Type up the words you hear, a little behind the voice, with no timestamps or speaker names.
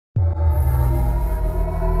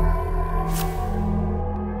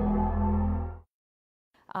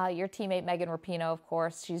Your teammate Megan Rapinoe, of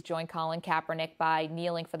course, she's joined Colin Kaepernick by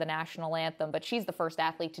kneeling for the national anthem, but she's the first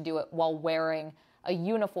athlete to do it while wearing a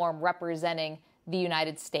uniform representing the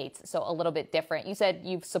United States, so a little bit different. You said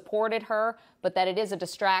you've supported her, but that it is a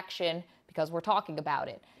distraction because we're talking about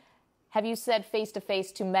it. Have you said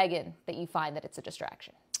face-to-face to Megan that you find that it's a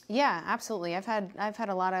distraction? Yeah, absolutely. I've had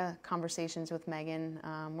a lot of conversations with Megan.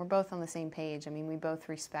 We're both on the same page. I mean, we both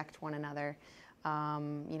respect one another.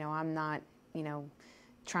 You know, I'm not, you know,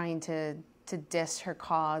 trying to diss her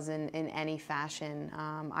cause in any fashion.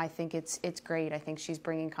 I think it's great. I think she's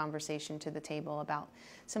bringing conversation to the table about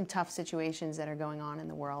some tough situations that are going on in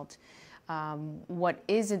the world. What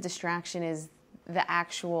is a distraction is the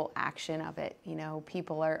actual action of it. You know,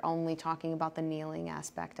 people are only talking about the kneeling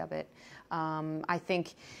aspect of it. I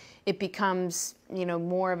think it becomes, you know,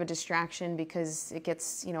 more of a distraction because it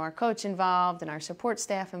gets, you know, our coach involved and our support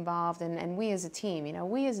staff involved, and we as a team, you know,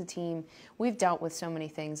 we've dealt with so many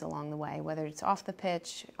things along the way, whether it's off the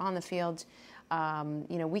pitch, on the field. You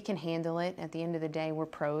know, we can handle it. At the end of the day, we're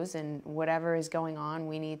pros, and whatever is going on,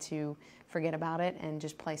 we need to forget about it and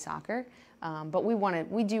just play soccer. But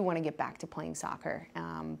we do want to get back to playing soccer.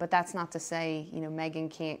 But that's not to say, you know, Megan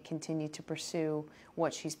can't continue to pursue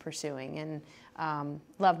what she's pursuing. And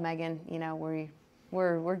love Megan. You know,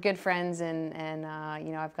 we're good friends, and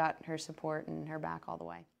you know, I've got her support and her back all the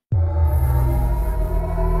way.